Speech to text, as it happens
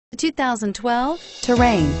2012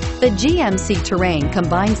 Terrain. The GMC Terrain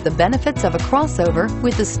combines the benefits of a crossover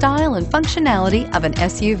with the style and functionality of an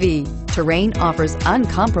SUV. Terrain offers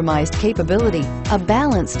uncompromised capability, a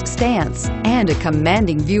balanced stance, and a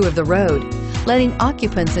commanding view of the road, letting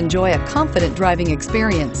occupants enjoy a confident driving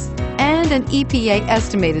experience. And an EPA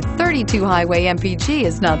estimated 32 highway MPG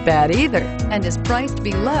is not bad either, and is priced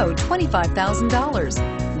below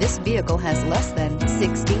 $25,000. This vehicle has less than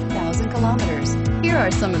 60,000 kilometers. Here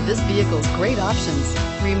are some of this vehicle's great options: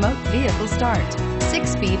 remote vehicle start,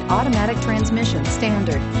 6-speed automatic transmission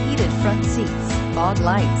standard, heated front seats, fog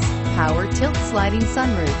lights, power tilt sliding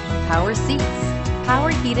sunroof, power seats, power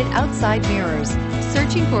heated outside mirrors.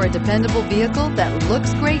 Searching for a dependable vehicle that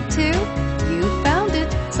looks great too? You found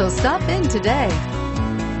it, so stop in today.